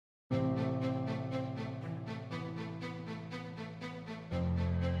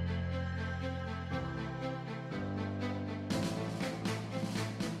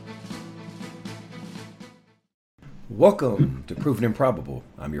Welcome to Proven Improbable.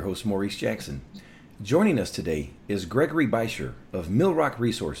 I'm your host, Maurice Jackson. Joining us today is Gregory Beischer of Millrock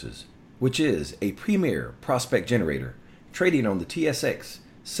Resources, which is a premier prospect generator trading on the TSX,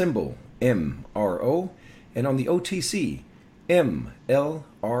 symbol MRO, and on the OTC,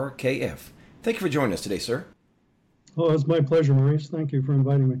 MLRKF. Thank you for joining us today, sir. Oh, it's my pleasure, Maurice. Thank you for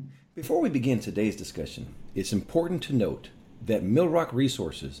inviting me. Before we begin today's discussion, it's important to note that Millrock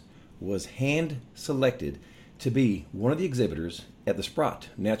Resources was hand-selected to be one of the exhibitors at the Sprott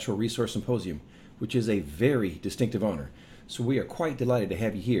Natural Resource Symposium, which is a very distinctive honor. So we are quite delighted to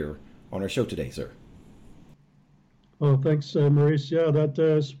have you here on our show today, sir. Oh, thanks, Maurice. Yeah,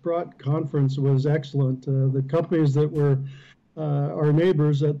 that Sprott conference was excellent. The companies that were our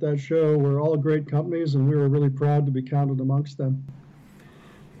neighbors at that show were all great companies, and we were really proud to be counted amongst them.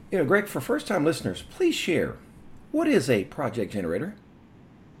 Greg, for first-time listeners, please share, what is a project generator?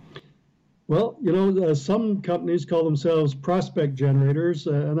 Well, some companies call themselves prospect generators,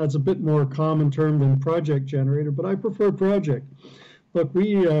 and that's a bit more common term than project generator, but I prefer project. Look,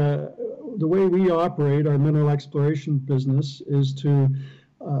 the way we operate our mineral exploration business is to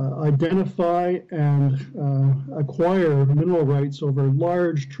identify and acquire mineral rights over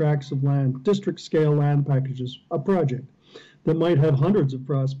large tracts of land, district-scale land packages, a project that might have hundreds of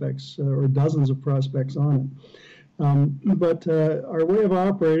prospects or dozens of prospects on it. But our way of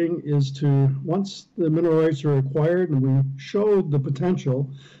operating is to, once the mineral rights are acquired and we show the potential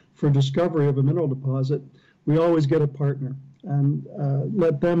for discovery of a mineral deposit, we always get a partner and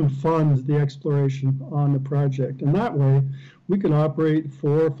let them fund the exploration on the project. And that way, we can operate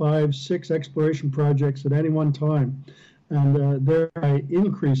 4, 5, 6 exploration projects at any one time, and thereby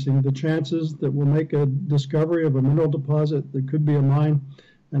increasing the chances that we'll make a discovery of a mineral deposit that could be a mine,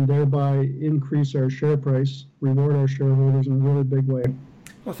 and thereby increase our share price, reward our shareholders in a really big way.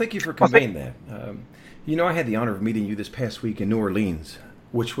 Well, thank you for conveying that. I had the honor of meeting you this past week in New Orleans,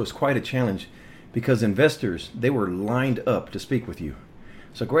 which was quite a challenge because investors, they were lined up to speak with you.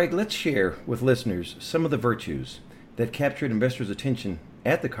 So, Greg, let's share with listeners some of the virtues that captured investors' attention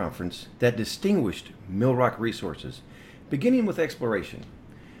at the conference that distinguished Millrock Resources, beginning with exploration.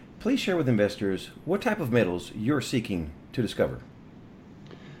 Please share with investors what type of metals you're seeking to discover.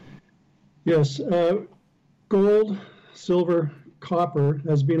 Yes, gold, silver, copper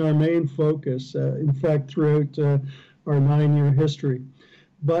has been our main focus, in fact, throughout our 9-year history.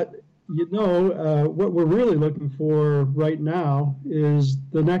 But, what we're really looking for right now is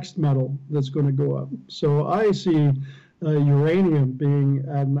the next metal that's going to go up. So I see uranium being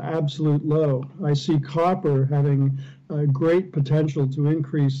at an absolute low. I see copper having great potential to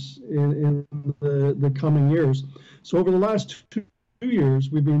increase in the coming years. So over the last 2 years,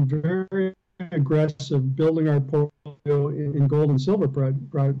 we've been very aggressive building our portfolio in gold and silver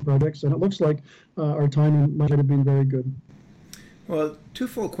projects, and it looks like our timing might have been very good. Well,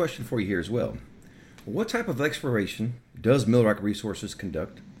 twofold question for you here as well. What type of exploration does Millrock Resources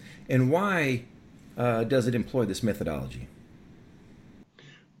conduct, and why does it employ this methodology?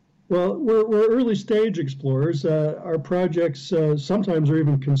 Well, we're early stage explorers. Our projects sometimes are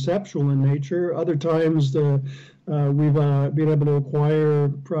even conceptual in nature. Other times we've been able to acquire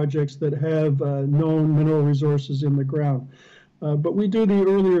projects that have known mineral resources in the ground. But we do the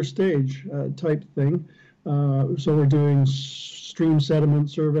earlier stage type thing. So we're doing stream sediment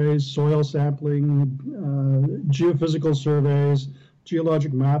surveys, soil sampling, geophysical surveys,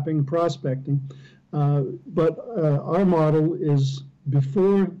 geologic mapping, prospecting. But our model is,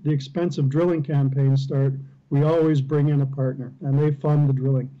 before the expensive drilling campaigns start, we always bring in a partner, and they fund the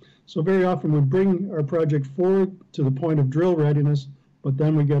drilling. So very often we bring our project forward to the point of drill readiness, but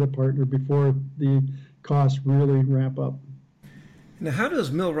then we get a partner before the costs really ramp up. Now, how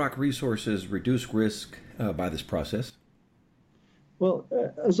does Millrock Resources reduce risk by this process? Well,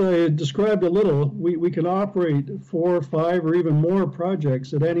 as I described a little, we can operate 4, 5, or even more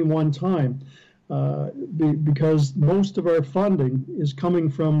projects at any one time. Because most of our funding is coming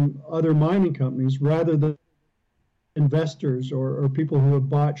from other mining companies rather than investors or people who have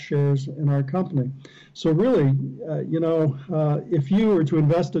bought shares in our company. So really, if you were to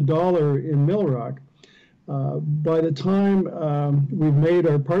invest $1 in Millrock, by the time we've made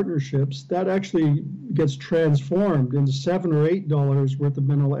our partnerships, that actually gets transformed into $7 or $8 worth of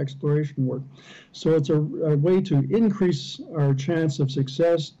mineral exploration work. So it's a way to increase our chance of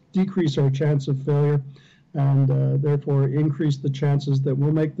success, decrease our chance of failure, and therefore increase the chances that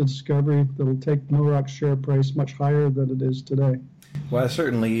we'll make the discovery that will take Millrock's share price much higher than it is today. Well, I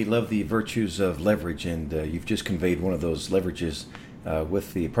certainly love the virtues of leverage, and you've just conveyed one of those leverages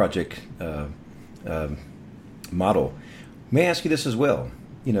with the project model. May I ask you this as well?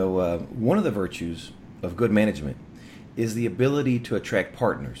 One of the virtues of good management is the ability to attract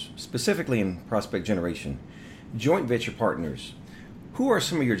partners, specifically in prospect generation, joint venture partners. Who are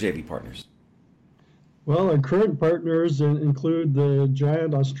some of your JV partners? Well, our current partners include the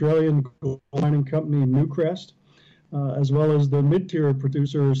giant Australian gold mining company Newcrest, as well as the mid-tier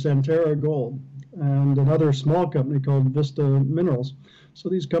producer Centerra Gold, and another small company called Vista Minerals. So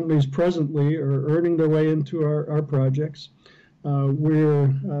these companies presently are earning their way into our projects.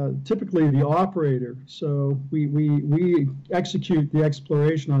 We're typically the operator, so we execute the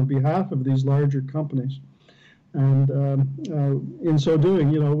exploration on behalf of these larger companies. And in so doing,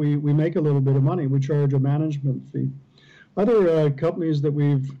 we make a little bit of money. We charge a management fee. Other companies that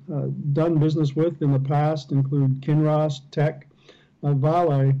we've done business with in the past include Kinross, Teck,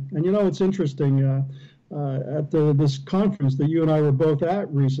 Vale. And it's interesting, at this conference that you and I were both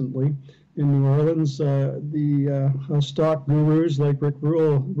at recently in New Orleans, the stock gurus like Rick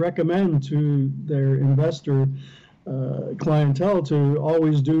Rule recommend to their investor clientele to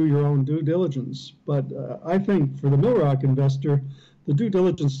always do your own due diligence. But I think for the Millrock investor, the due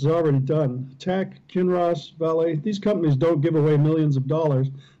diligence is already done. Teck, Kinross, Vale, these companies don't give away millions of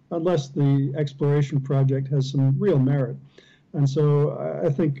dollars unless the exploration project has some real merit. And so I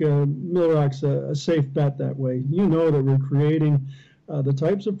think Millrock's a safe bet that way. You know that we're creating the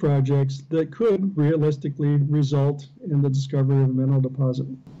types of projects that could realistically result in the discovery of a mineral deposit.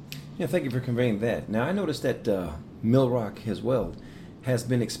 Yeah, thank you for conveying that. Now, I noticed that Millrock as well has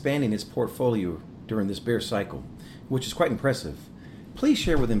been expanding its portfolio during this bear cycle, which is quite impressive. Please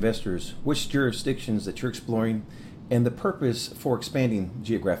share with investors which jurisdictions that you're exploring and the purpose for expanding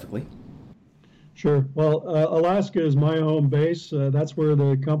geographically. Sure. Well, Alaska is my home base. That's where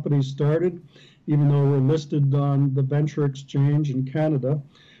the company started, even though we're listed on the Venture Exchange in Canada.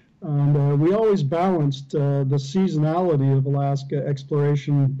 And we always balanced the seasonality of Alaska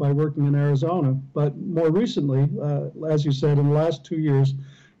exploration by working in Arizona. But more recently, as you said, in the last 2 years,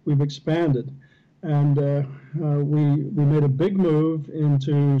 we've expanded. And we made a big move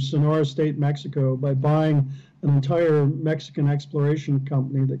into Sonora State, Mexico, by buying an entire Mexican exploration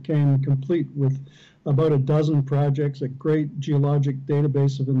company that came complete with about a dozen projects, a great geologic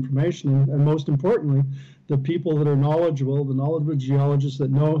database of information, and most importantly, the people that are knowledgeable, the knowledgeable geologists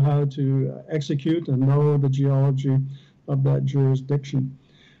that know how to execute and know the geology of that jurisdiction.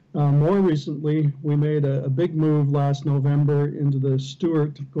 More recently, we made a big move last November into the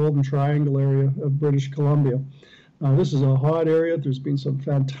Stewart Golden Triangle area of British Columbia. This is a hot area. There's been some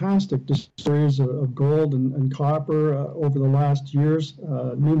fantastic discoveries of gold and copper over the last years,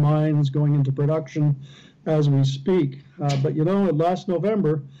 new mines going into production as we speak. But last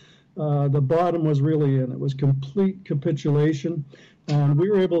November, the bottom was really in. It was complete capitulation. And we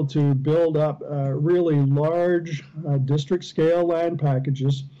were able to build up really large district-scale land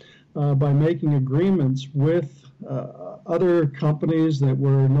packages by making agreements with other companies that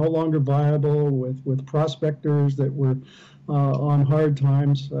were no longer viable, with prospectors that were on hard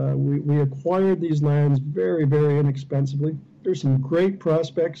times. We acquired these lands very, very inexpensively. There's some great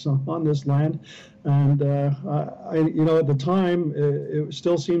prospects on this land, and at the time, it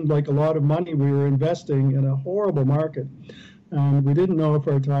still seemed like a lot of money we were investing in a horrible market. And we didn't know if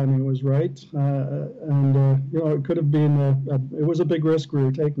our timing was right, it could have been it was a big risk we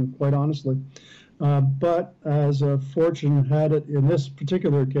were taking, quite honestly. But as fortune had it in this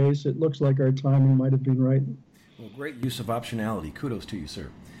particular case, it looks like our timing might have been right. Well, great use of optionality. Kudos to you, sir.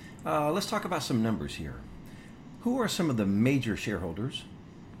 Let's talk about some numbers here. Who are some of the major shareholders?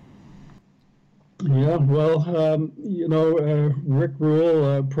 Yeah, well, Rick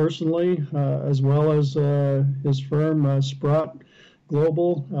Rule personally, as well as his firm, Sprott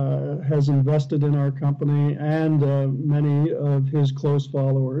Global, has invested in our company, and many of his close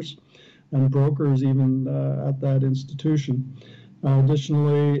followers and brokers even at that institution.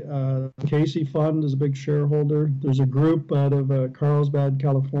 Additionally, the Casey Fund is a big shareholder. There's a group out of Carlsbad,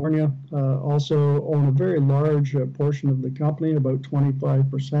 California, also own a very large portion of the company, about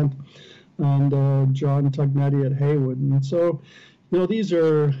 25%. And John Tugnetti at Haywood. And so, these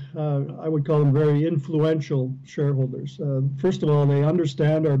are, I would call them very influential shareholders. First of all, they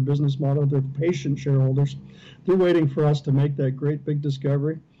understand our business model. They're patient shareholders. They're waiting for us to make that great big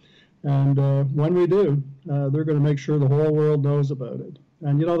discovery. And when we do, they're going to make sure the whole world knows about it.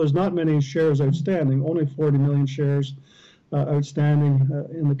 And, there's not many shares outstanding, only 40 million shares outstanding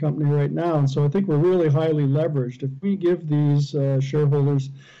in the company right now. And so I think we're really highly leveraged. If we give these shareholders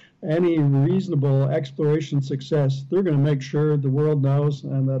any reasonable exploration success, they're going to make sure the world knows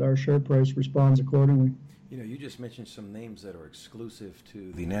and that our share price responds accordingly. You just mentioned some names that are exclusive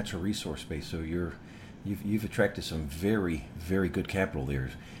to the natural resource space, so you've attracted some very, very good capital there.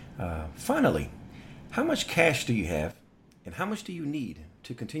 Finally, how much cash do you have, And how much do you need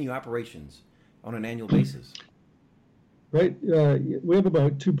to continue operations on an annual basis? Right. We have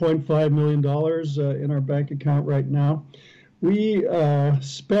about $2.5 million in our bank account right now. We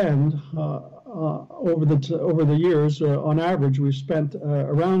spend over the years, on average, we've spent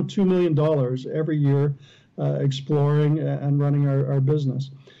around $2 million every year exploring and running our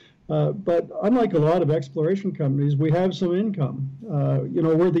business. But unlike a lot of exploration companies, we have some income.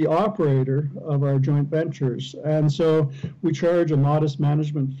 We're the operator of our joint ventures, and so we charge a modest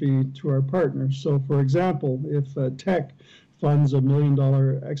management fee to our partners. So, for example, if Teck funds $1 million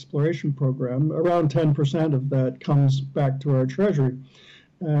exploration program, around 10% of that comes back to our treasury.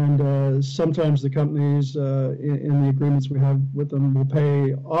 And sometimes the companies in the agreements we have with them will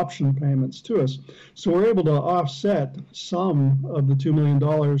pay option payments to us. So we're able to offset some of the $2 million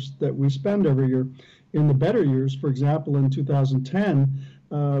that we spend every year. In the better years, for example, in 2010,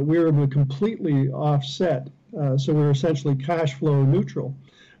 we were able to completely offset. So we're essentially cash flow neutral.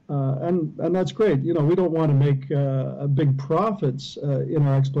 And that's great. We don't want to make big profits in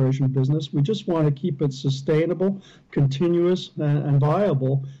our exploration business. We just want to keep it sustainable, continuous, and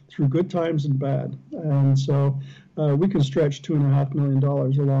viable through good times and bad. And so we can stretch $2.5 million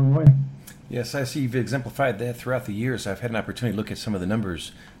a long way. Yes, I see you've exemplified that throughout the years. I've had an opportunity to look at some of the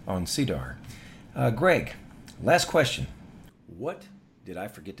numbers on CDAR. Greg, last question. What did I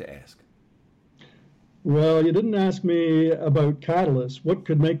forget to ask? Well, you didn't ask me about catalysts. What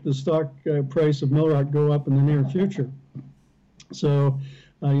could make the stock price of Millrock go up in the near future? So,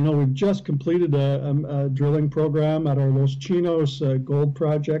 we've just completed a drilling program at our Los Chinos gold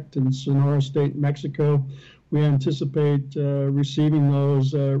project in Sonora State, Mexico. We anticipate receiving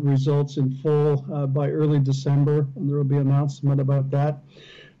those results in full by early December, and there will be an announcement about that.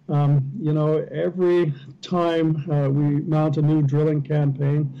 Every time we mount a new drilling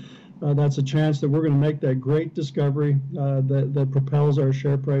campaign, that's a chance that we're going to make that great discovery that propels our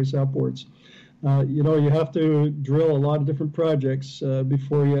share price upwards. You have to drill a lot of different projects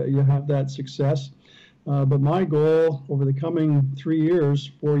before you have that success. But my goal over the coming 3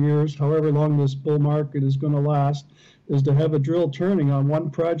 years, 4 years, however long this bull market is going to last, is to have a drill turning on one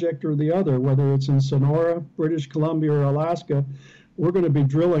project or the other, whether it's in Sonora, British Columbia, or Alaska. We're going to be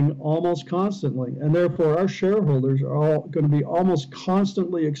drilling almost constantly, and therefore our shareholders are all going to be almost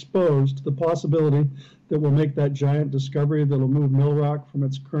constantly exposed to the possibility that we'll make that giant discovery that'll move Millrock from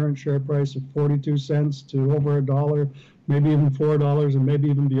its current share price of 42 cents to over $1, maybe even $4, and maybe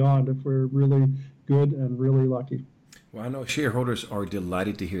even beyond if we're really good and really lucky. Well, I know shareholders are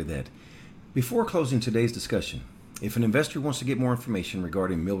delighted to hear that. Before closing today's discussion, if an investor wants to get more information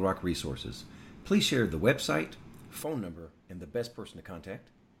regarding Millrock Resources, please share the website, phone number, and the best person to contact.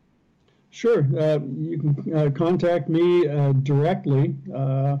 Sure. You can contact me directly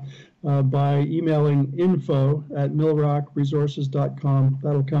by emailing info@millrockresources.com.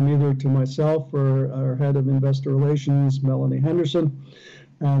 That'll come either to myself or our head of investor relations, Melanie Henderson.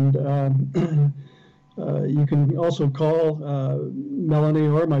 And you can also call Melanie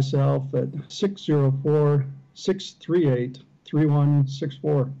or myself at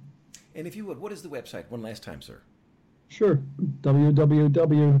 604-638-3164. And if you would, what is the website one last time, sir? Sure.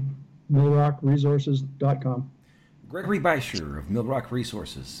 www.millrockresources.com. Gregory Beischer of Millrock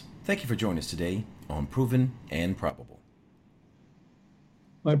Resources. Thank you for joining us today on Proven and Probable.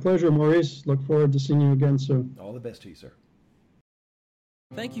 My pleasure, Maurice. Look forward to seeing you again soon. All the best to you, sir.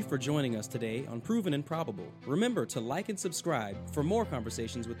 Thank you for joining us today on Proven and Probable. Remember to like and subscribe for more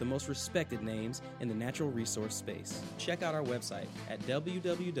conversations with the most respected names in the natural resource space. Check out our website at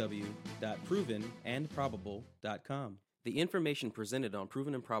www.provenandprobable.com. The information presented on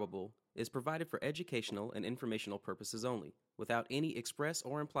Proven and Probable is provided for educational and informational purposes only, without any express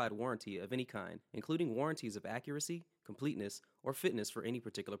or implied warranty of any kind, including warranties of accuracy, completeness, or fitness for any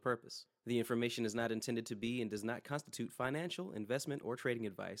particular purpose. The information is not intended to be and does not constitute financial, investment, or trading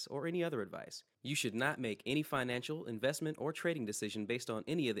advice, or any other advice. You should not make any financial, investment, or trading decision based on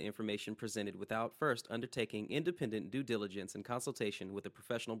any of the information presented without first undertaking independent due diligence and consultation with a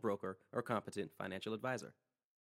professional broker or competent financial advisor.